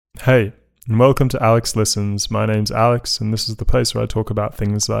Hey, and welcome to Alex Listens. My name's Alex, and this is the place where I talk about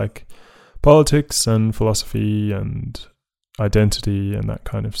things like politics and philosophy and identity and that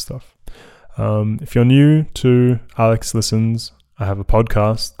kind of stuff. If you're new to Alex Listens, I have a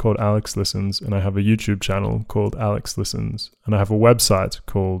podcast called Alex Listens, and I have a YouTube channel called Alex Listens, and I have a website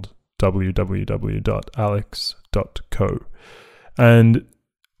called www.alex.co. And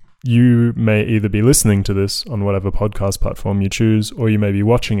you may either be listening to this on whatever podcast platform you choose, or you may be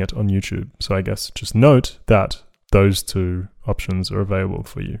watching it on YouTube. So I guess just note that those two options are available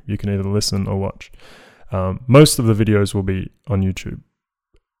for you. You can either listen or watch. Most of the videos will be on YouTube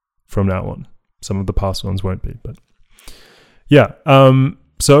from now on. Some of the past ones won't be, but yeah.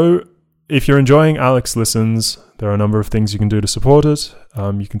 So if you're enjoying Alex Listens, there are a number of things you can do to support it.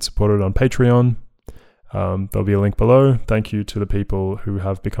 You can support it on Patreon. There'll be a link below. Thank you to the people who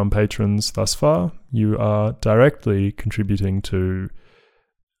have become patrons thus far. You are directly contributing to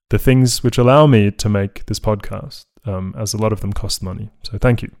the things which allow me to make this podcast, as a lot of them cost money. So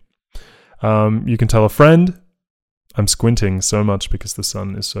thank you. You can tell a friend. I'm squinting so much because the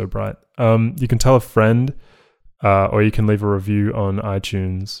sun is so bright. You can tell a friend, or you can leave a review on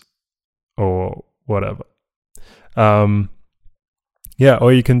iTunes or whatever. Yeah,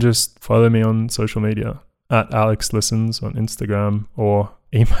 or you can just follow me on social media at Alex Listens on Instagram, or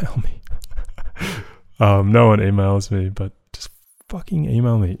email me. No one emails me, but just fucking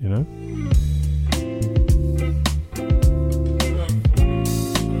email me, you know?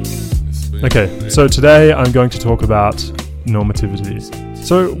 Okay, so today I'm going to talk about normativity.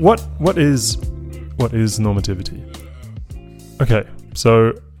 So what is normativity? Okay,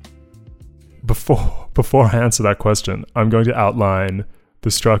 so before I answer that question, I'm going to outline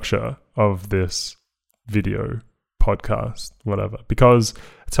the structure of this video, podcast, whatever, because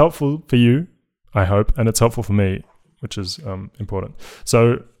it's helpful for you, I hope, and it's helpful for me, which is important.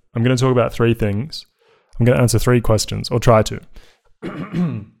 So I'm going to talk about three things. I'm going to answer three questions, or try to.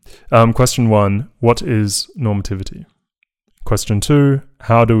 Question 1, what is normativity? Question 2,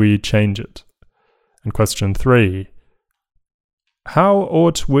 how do we change it? And question 3, how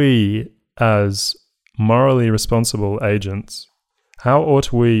ought we, as morally responsible agents, how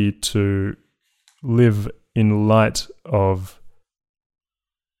ought we to live in light of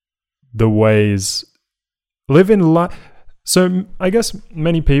the ways, So I guess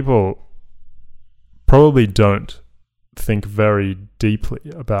many people probably don't think very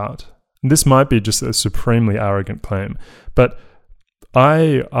deeply about, this might be just a supremely arrogant claim, but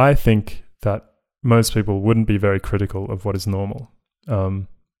I think that most people wouldn't be very critical of what is normal.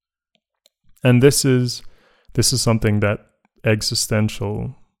 And this is something that existentialist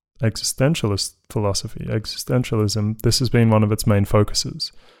philosophy, existentialism, this has been one of its main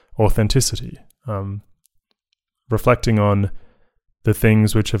focuses. Authenticity, reflecting on the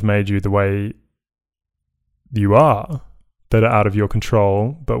things which have made you the way you are, that are out of your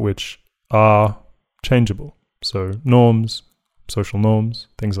control, but which are changeable. So norms, social norms,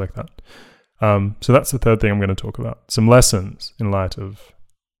 things like that. So that's the third thing I'm going to talk about. Some lessons in light of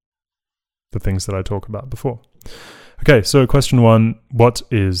the things that I talked about before. Okay, so question 1, what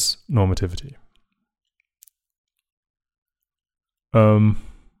is normativity?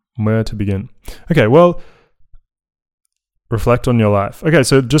 Where to begin? Okay, well, reflect on your life. Okay,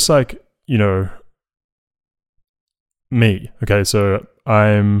 so just like, me. Okay, so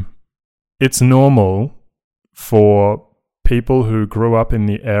it's normal for people who grew up in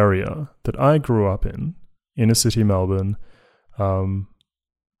the area that I grew up in, inner city Melbourne,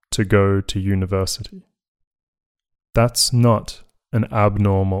 to go to university. That's not an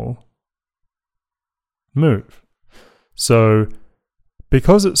abnormal move. So,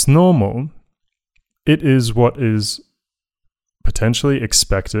 because it's normal, it is what is potentially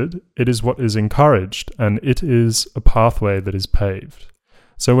expected, it is what is encouraged, and it is a pathway that is paved.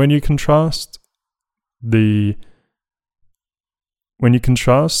 So when you contrast the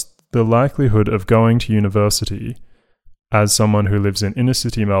likelihood of going to university as someone who lives in inner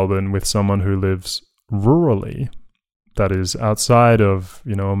city Melbourne with someone who lives rurally, that is outside of,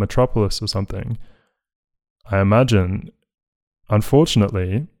 a metropolis or something, I imagine,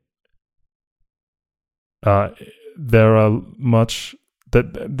 unfortunately, there are much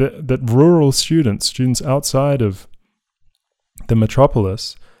that rural students outside of the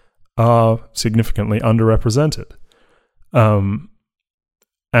metropolis are significantly underrepresented. And,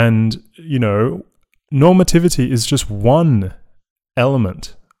 normativity is just one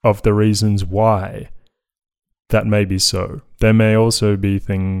element of the reasons why that may be so. There may also be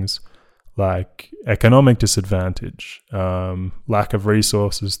things like economic disadvantage, lack of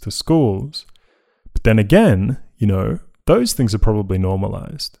resources to schools. But then again, those things are probably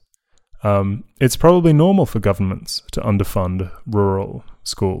normalized. It's probably normal for governments to underfund rural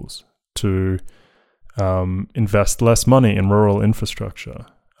schools, to invest less money in rural infrastructure.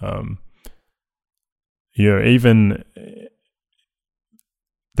 Even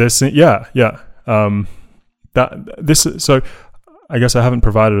this, so I guess I haven't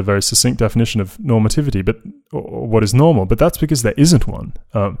provided a very succinct definition of normativity, or what is normal, but that's because there isn't one.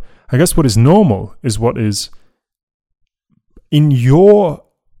 I guess what is normal is what is in your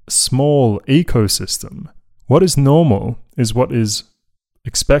small ecosystem. What is normal is what is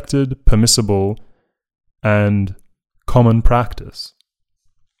expected, permissible, and common practice.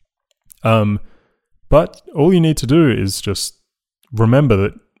 But all you need to do is just remember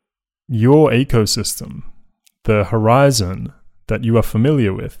that your ecosystem, the horizon that you are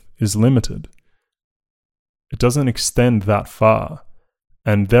familiar with, is limited. It doesn't extend that far.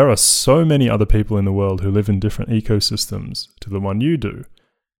 And there are so many other people in the world who live in different ecosystems to the one you do.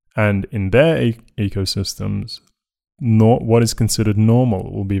 And in their ecosystems, what is considered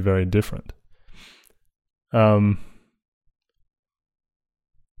normal will be very different. For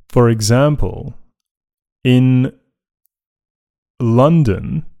example, in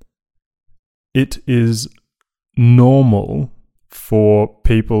London, it is normal for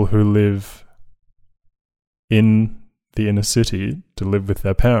people who live in the inner city to live with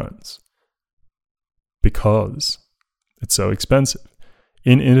their parents because it's so expensive.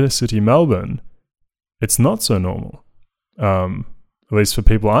 In inner city Melbourne, it's not so normal, at least for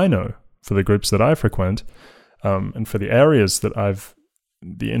people I know, for the groups that I frequent, and for the areas that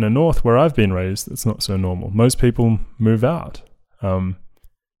the inner north where I've been raised, it's not so normal. Most people move out. And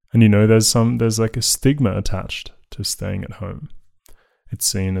there's like a stigma attached to staying at home. It's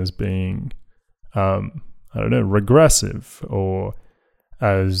seen as being, regressive, or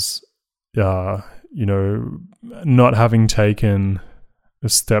as, not having taken a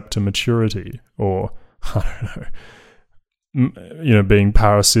step to maturity, or, being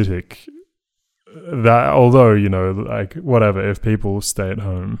parasitic. That, although, whatever, if people stay at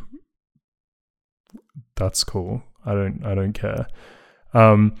home, that's cool. I don't care.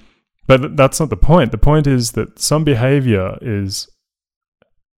 But that's not the point. The point is that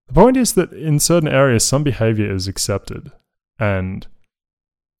in certain areas, some behavior is accepted, and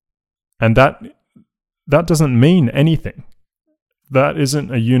that doesn't mean anything. That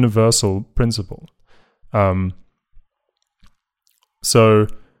isn't a universal principle. So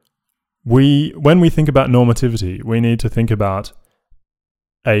when we think about normativity, we need to think about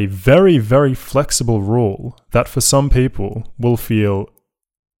a very, very flexible rule that for some people will feel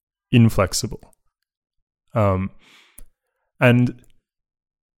inflexible. And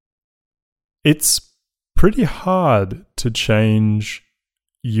it's pretty hard to change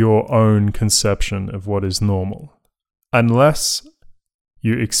your own conception of what is normal unless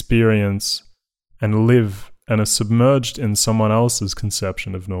you experience and live and are submerged in someone else's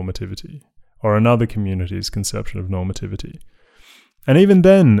conception of normativity or another community's conception of normativity. And even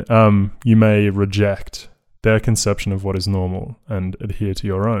then, you may reject their conception of what is normal and adhere to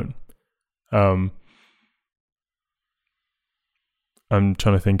your own. I'm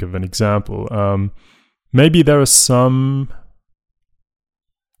trying to think of an example. Maybe there are some.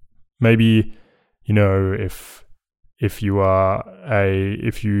 Maybe, if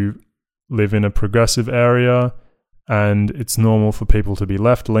you live in a progressive area and it's normal for people to be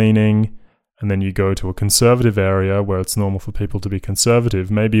left-leaning, and then you go to a conservative area where it's normal for people to be conservative,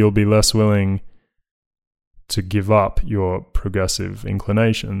 maybe you'll be less willing to give up your progressive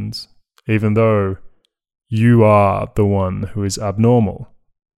inclinations, even though you are the one who is abnormal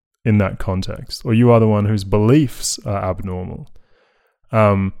in that context, or you are the one whose beliefs are abnormal.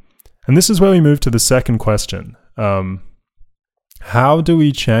 And this is where we move to the second question. How do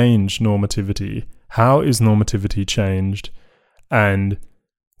we change normativity? How is normativity changed? And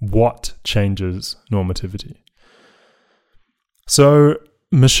what changes normativity? So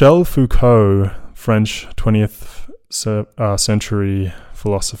Michel Foucault, French 20th century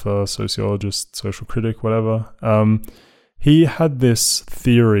philosopher, sociologist, social critic, whatever, he had this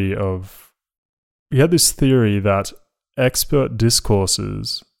theory that expert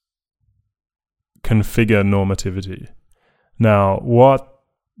discourses configure normativity. Now, what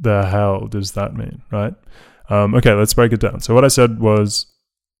the hell does that mean, right? Okay, let's break it down. So what I said was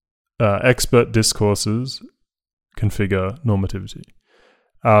expert discourses configure normativity.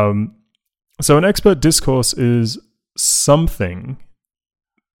 So an expert discourse is something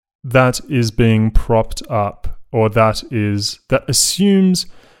that is being propped up, or that assumes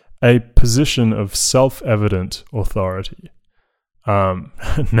a position of self-evident authority.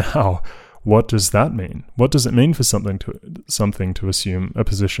 Now, what does that mean? What does it mean for something to assume a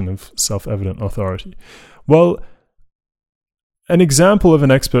position of self-evident authority? Well, an example of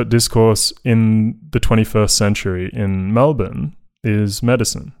an expert discourse in the 21st century in Melbourne is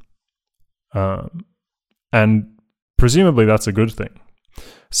medicine. And presumably that's a good thing.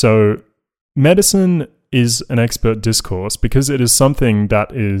 So medicine is an expert discourse because it is something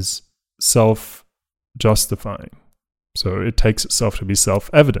that is self-justifying. So it takes itself to be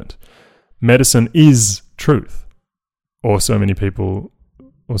self-evident. Medicine is truth, or so many people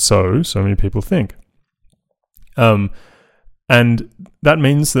think. And that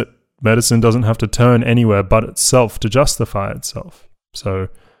means that medicine doesn't have to turn anywhere but itself to justify itself. So,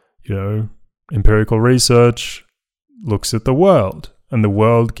 empirical research looks at the world, and the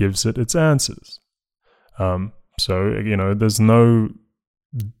world gives it its answers. There's no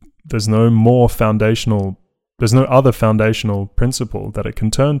other foundational principle that it can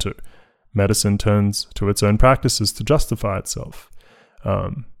turn to. Medicine turns to its own practices to justify itself.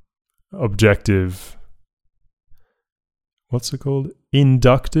 Objective, what's it called?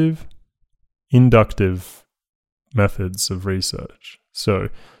 Inductive methods of research. So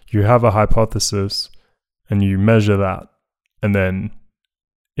you have a hypothesis and you measure that. And then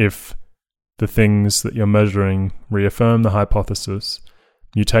if the things that you're measuring reaffirm the hypothesis,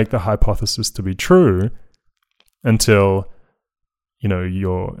 you take the hypothesis to be true until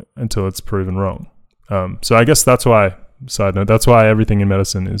it's proven wrong. So I guess that's why, side note, that's why everything in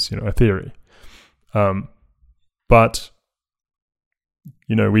medicine is, a theory. But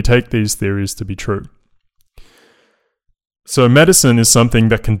we take these theories to be true. So medicine is something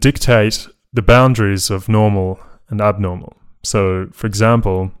that can dictate the boundaries of normal and abnormal. So, for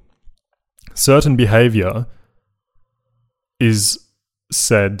example, certain behavior is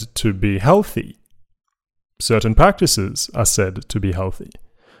said to be healthy. Certain practices are said to be healthy.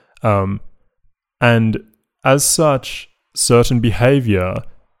 And as such, certain behavior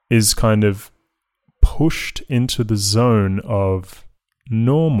is kind of pushed into the zone of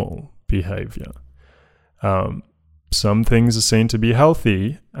normal behavior. Some things are seen to be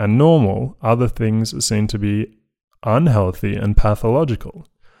healthy and normal. Other things are seen to be unhealthy and pathological.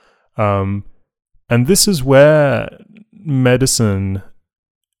 And this is where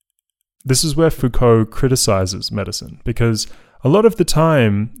Foucault criticizes medicine, because a lot of the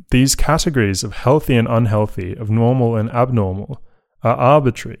time, these categories of healthy and unhealthy, of normal and abnormal, are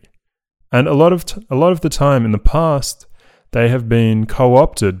arbitrary. And a lot of the time in the past, they have been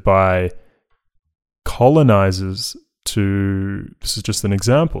co-opted by colonizers this is just an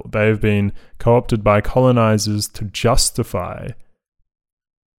example, they have been co-opted by colonizers to justify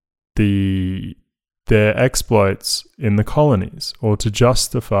their exploits in the colonies, or to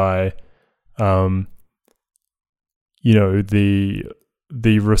justify the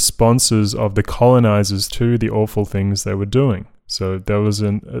responses of the colonizers to the awful things they were doing. So there was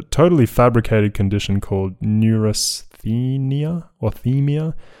a totally fabricated condition called neurasthenia, or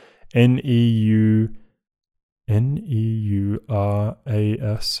themia, Neurasthemia,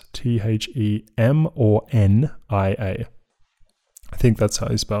 or NIA. I think that's how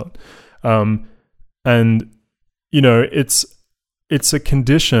you spell it. It's a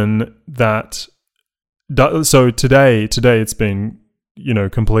condition that, so today it's been,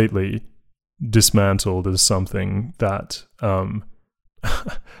 completely dismantled as something that,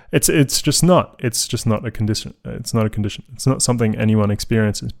 it's just not a condition. It's not a condition. It's not something anyone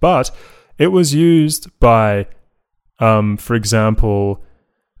experiences, but it was used by, for example,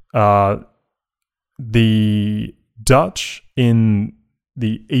 the Dutch in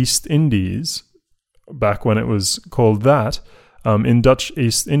the East Indies, back when it was called that, in Dutch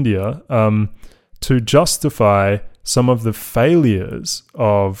East India, to justify some of the failures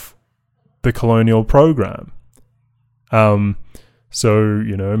of the colonial program. So,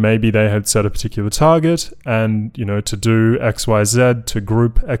 maybe they had set a particular target and, to do XYZ, to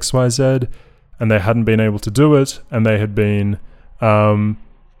group XYZ, and they hadn't been able to do it, and they had been,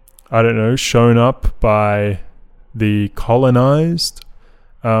 shown up by the colonized.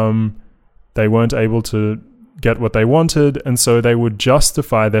 They weren't able to get what they wanted, and so they would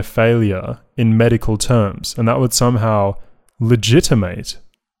justify their failure in medical terms, and that would somehow legitimate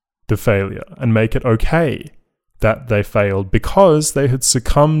the failure and make it okay that they failed, because they had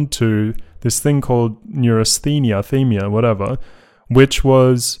succumbed to this thing called neurasthenia, whatever, which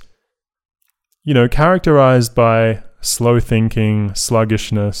was, characterized by slow thinking,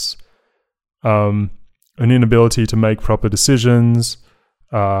 sluggishness, an inability to make proper decisions,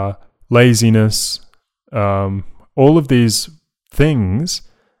 laziness, all of these things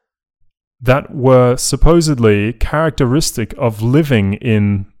that were supposedly characteristic of living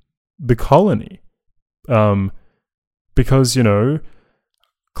in the colony. Because,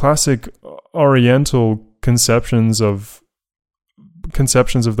 classic Oriental conceptions of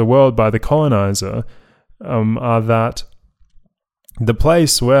the world by the colonizer are that the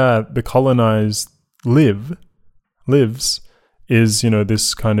place where the colonized lives is,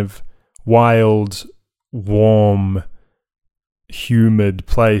 this kind of wild, warm, humid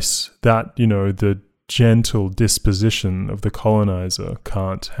place that, the gentle disposition of the colonizer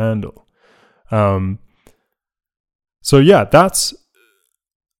can't handle. So yeah, that's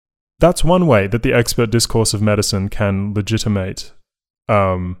one way that the expert discourse of medicine can legitimate,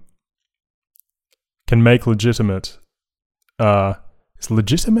 can make legitimate, is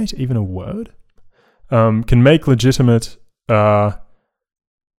legitimate even a word? Can make legitimate the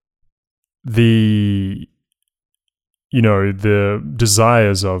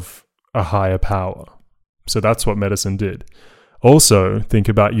desires of a higher power. So that's what medicine did. Also, think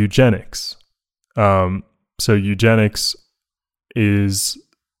about eugenics. So eugenics is,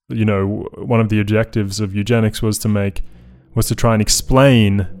 one of the objectives of eugenics was to try and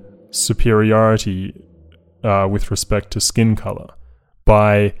explain superiority with respect to skin color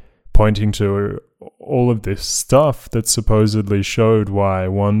by pointing to all of this stuff that supposedly showed why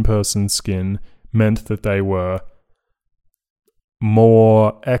one person's skin meant that they were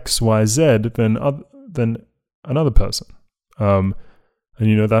more XYZ than another person. And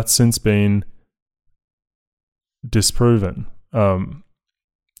that's since been disproven,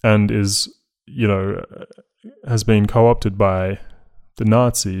 and is, has been co-opted by the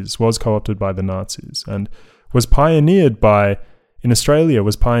Nazis, and was pioneered by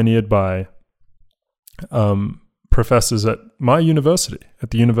professors at my university,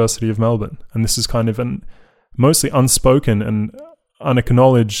 at the University of Melbourne. And this is kind of an mostly unspoken and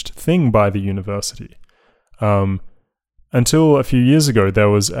unacknowledged thing by the university. Until a few years ago, there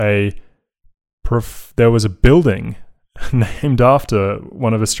was a building named after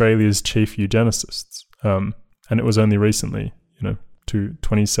one of Australia's chief eugenicists. And it was only recently, to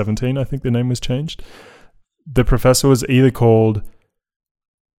 2017, I think the name was changed. The professor was either called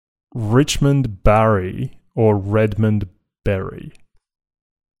Richmond Barry or Redmond Berry.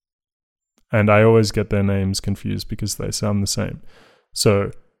 And I always get their names confused because they sound the same.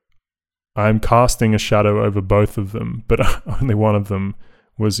 So I'm casting a shadow over both of them, but only one of them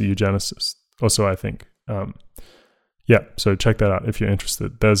was a eugenicist. Also, I think. So check that out if you're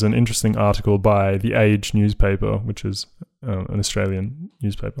interested. There's an interesting article by The Age newspaper, which is an Australian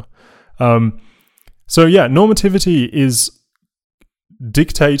newspaper. Normativity is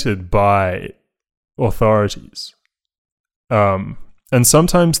dictated by authorities. And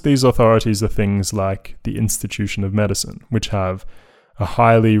sometimes these authorities are things like the Institution of Medicine, which have a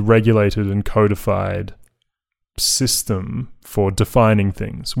highly regulated and codified system for defining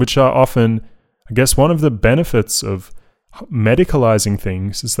things, which are often, I guess, one of the benefits of medicalizing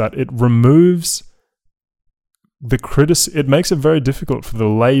things is that it removes it makes it very difficult for the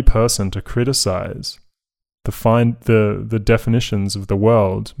lay person to criticize the definitions of the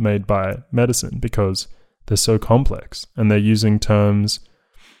world made by medicine, because they're so complex and they're using terms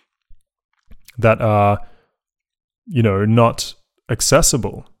that are, not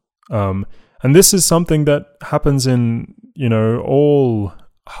accessible. And this is something that happens in, all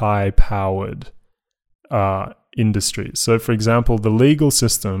high-powered industries. So, for example, the legal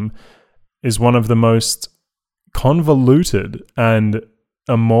system is one of the most convoluted and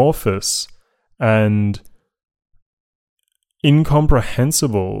amorphous and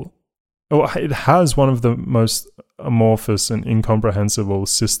incomprehensible. It has one of the most amorphous and incomprehensible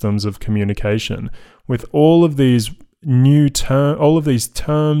systems of communication, with all of these all of these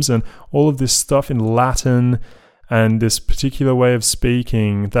terms and all of this stuff in Latin and this particular way of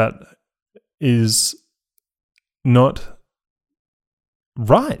speaking that is not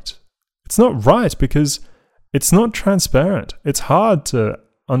right. It's not right because it's not transparent. It's hard to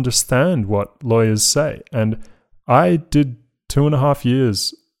understand what lawyers say. And I did 2.5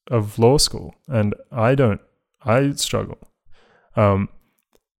 years of law school, and I struggle.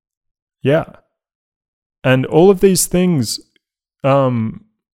 And all of these things go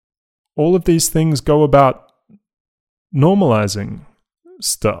about normalizing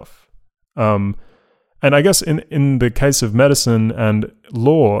stuff. And I guess in the case of medicine and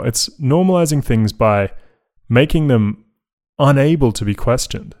law, it's normalizing things by making them unable to be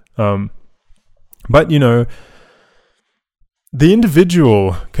questioned. But, the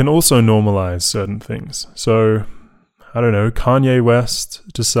individual can also normalize certain things. So, I don't know, Kanye West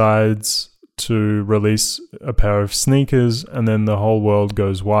decides to release a pair of sneakers, and then the whole world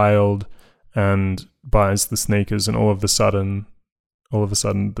goes wild and buys the sneakers, and all of a sudden all of a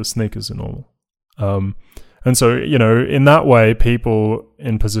sudden the sneakers are normal. And so, in that way,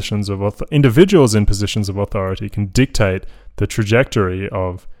 individuals in positions of authority can dictate the trajectory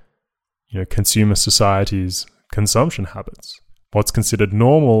of, consumer society's consumption habits. What's considered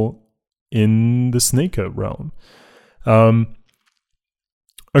normal in the sneaker realm.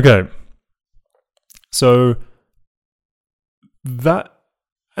 Okay. So that,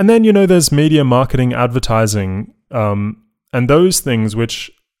 and then, there's media, marketing, advertising, and those things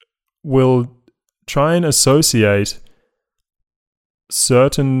which will try and associate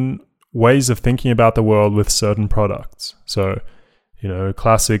certain ways of thinking about the world with certain products. So,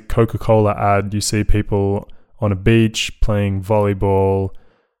 classic Coca-Cola ad, you see people on a beach playing volleyball,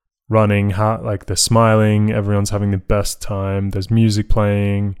 running, like they're smiling, everyone's having the best time, there's music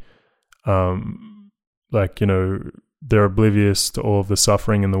playing, they're oblivious to all of the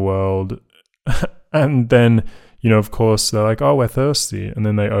suffering in the world. And then, of course, they're like, oh, we're thirsty. And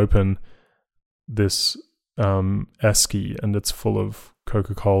then they open this esky and it's full of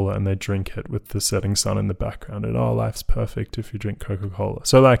Coca-Cola and they drink it with the setting sun in the background. And, oh, life's perfect if you drink Coca-Cola.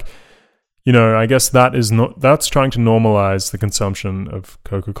 So, I guess that's trying to normalize the consumption of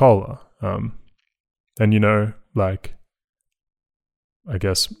Coca-Cola. And, I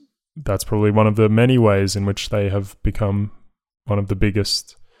guess that's probably one of the many ways in which they have become one of the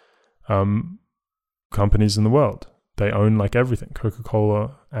biggest companies in the world. They own everything.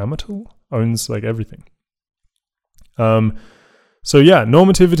 Coca-Cola Amatil owns everything. So yeah,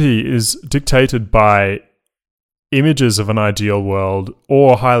 normativity is dictated by images of an ideal world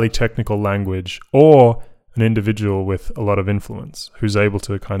or highly technical language or an individual with a lot of influence who's able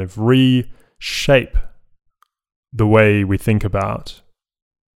to kind of reshape the way we think about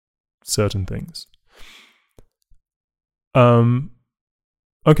certain things.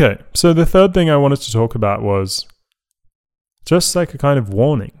 Okay, so the third thing I wanted to talk about was just a kind of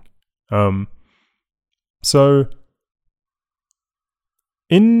warning. So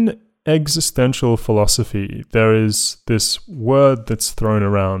in existential philosophy, there is this word that's thrown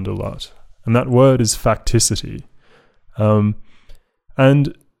around a lot, and that word is facticity. And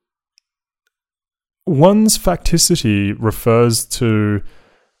one's facticity refers to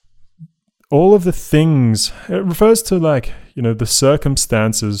all of the things, it refers to the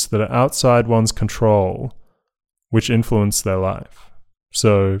circumstances that are outside one's control, which influence their life.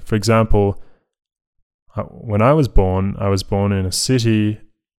 So, for example, when I was born in a city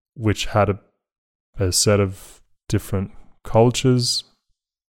which had a set of different cultures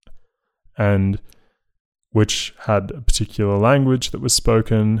and which had a particular language that was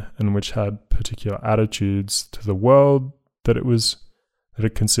spoken and which had particular attitudes to the world that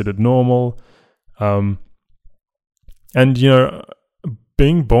it considered normal. And,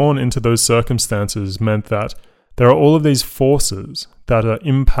 being born into those circumstances meant that there are all of these forces that are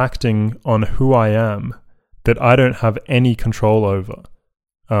impacting on who I am that I don't have any control over.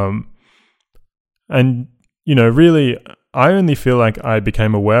 And, really, I only feel like I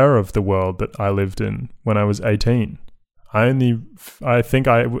became aware of the world that I lived in when I was 18. I think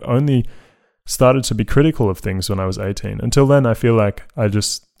I only started to be critical of things when I was 18. Until then, I feel like there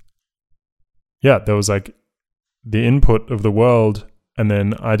was the input of the world, and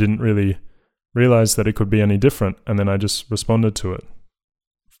then I didn't really realize that it could be any different, and then I just responded to it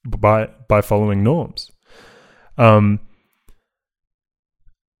by following norms.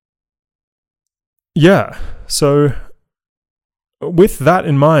 So with that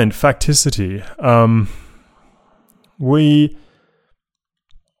in mind, facticity,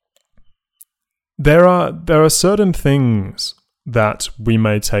 there are certain things that we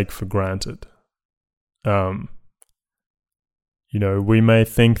may take for granted. We may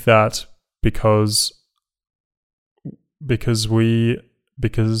think that because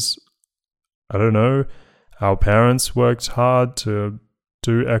I don't know, our parents worked hard to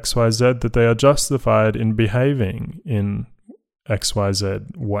do XYZ, that they are justified in behaving in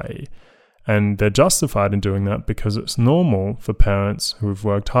XYZ way. And they're justified in doing that because it's normal for parents who have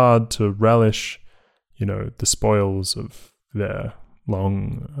worked hard to relish, the spoils of their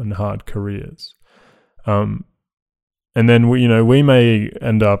long and hard careers. And then we may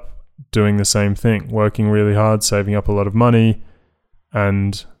end up doing the same thing, working really hard, saving up a lot of money,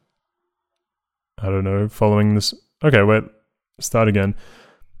 and I don't know, following this. Okay, wait, start again.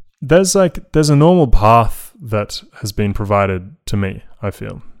 There's a normal path that has been provided to me, I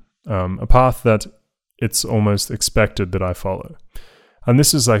feel. A path that it's almost expected that I follow. And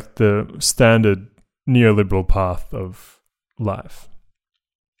this is the standard neoliberal path of life.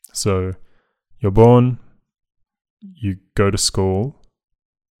 So you're born, you go to school,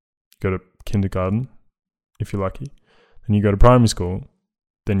 go to kindergarten, if you're lucky. then you go to primary school,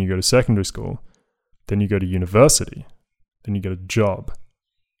 then you go to secondary school, then you go to university, then you get a job.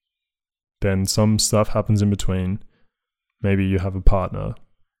 Then some stuff happens in between. Maybe you have a partner.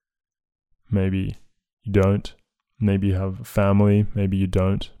 Maybe you don't. Maybe you have a family. Maybe you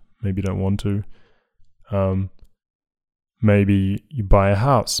don't. Maybe you don't want to. Maybe you buy a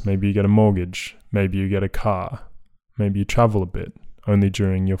house. Maybe you get a mortgage. Maybe you get a car. Maybe you travel a bit. Only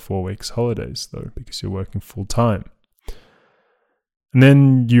during your 4 weeks holidays though, because you're working full time. And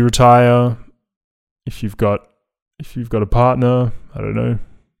then you retire. If you've got a partner, I don't know,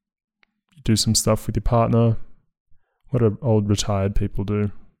 you do some stuff with your partner. What do old retired people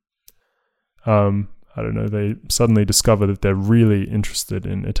do? I don't know, they suddenly discover that they're really interested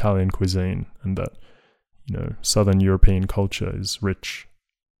in Italian cuisine and that, Southern European culture is rich.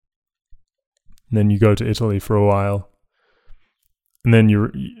 And then you go to Italy for a while. And then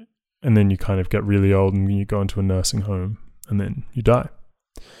you kind of get really old and you go into a nursing home and then you die.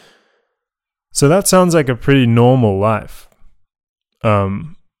 So that sounds like a pretty normal life.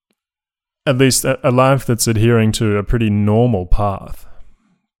 At least a life that's adhering to a pretty normal path.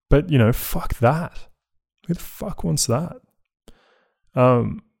 But, fuck that. Who the fuck wants that?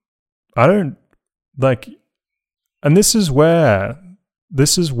 I don't like, and this is where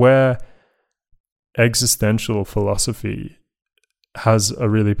existential philosophy has a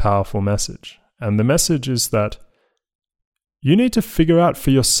really powerful message. And the message is that you need to figure out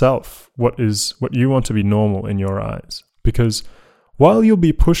for yourself what you want to be normal in your eyes. Because while you'll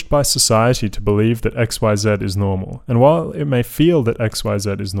be pushed by society to believe that XYZ is normal, and while it may feel that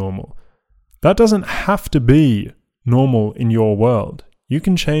XYZ is normal, that doesn't have to be normal in your world. You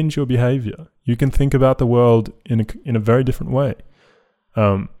can change your behavior. You can think about the world in a very different way.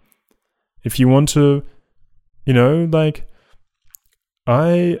 If you want to,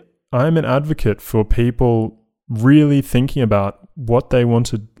 I'm an advocate for people really thinking about what they want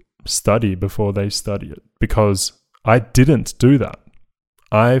to study before they study it, because I didn't do that.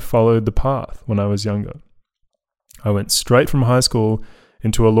 I followed the path when I was younger. I went straight from high school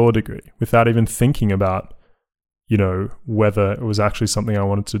into a law degree without even thinking about, whether it was actually something I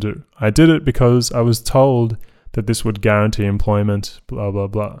wanted to do. I did it because I was told that this would guarantee employment, blah, blah,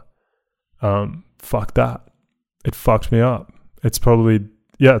 blah. Fuck that. It fucked me up. It's probably,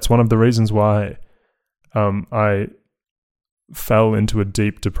 it's one of the reasons why I fell into a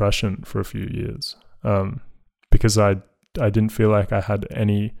deep depression for a few years. Because I didn't feel like I had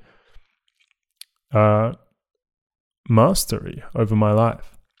any mastery over my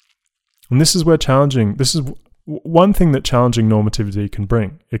life. And this is one thing that challenging normativity can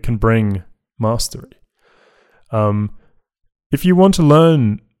bring. It can bring mastery. If you want to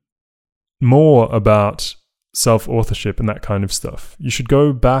learn more about self-authorship and that kind of stuff, you should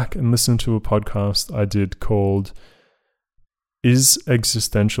go back and listen to a podcast I did called Is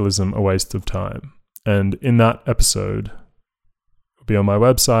Existentialism a Waste of Time? And in that episode, it'll be on my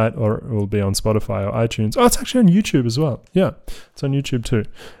website or it will be on Spotify or iTunes. Oh, it's actually on YouTube as well. Yeah, it's on YouTube too.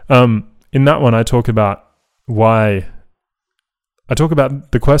 In that one, I talk about the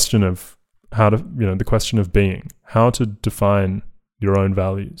question of the question of being, how to define your own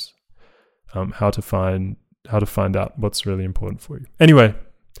values, how to find out what's really important for you. Anyway,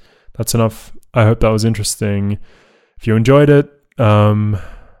 that's enough. I hope that was interesting. If you enjoyed it,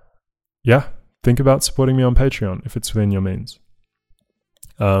 think about supporting me on Patreon if it's within your means.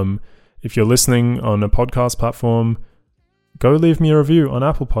 If you're listening on a podcast platform, go leave me a review on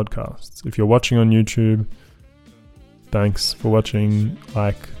Apple Podcasts. If you're watching on YouTube, thanks for watching.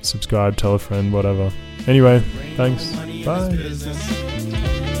 Like, subscribe, tell a friend, whatever. Anyway, thanks. Bye.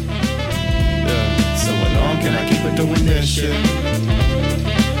 So long can I keep it doing this shit?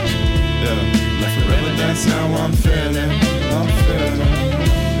 Like forever, that's how I'm feeling.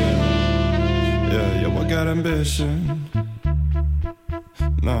 I got ambition.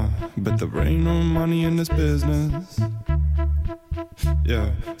 Nah, but there ain't no money in this business.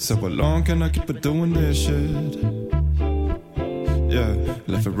 So long can I keep it doing this shit?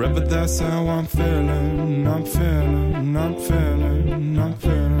 Like forever, that's how I'm feeling. I'm feeling.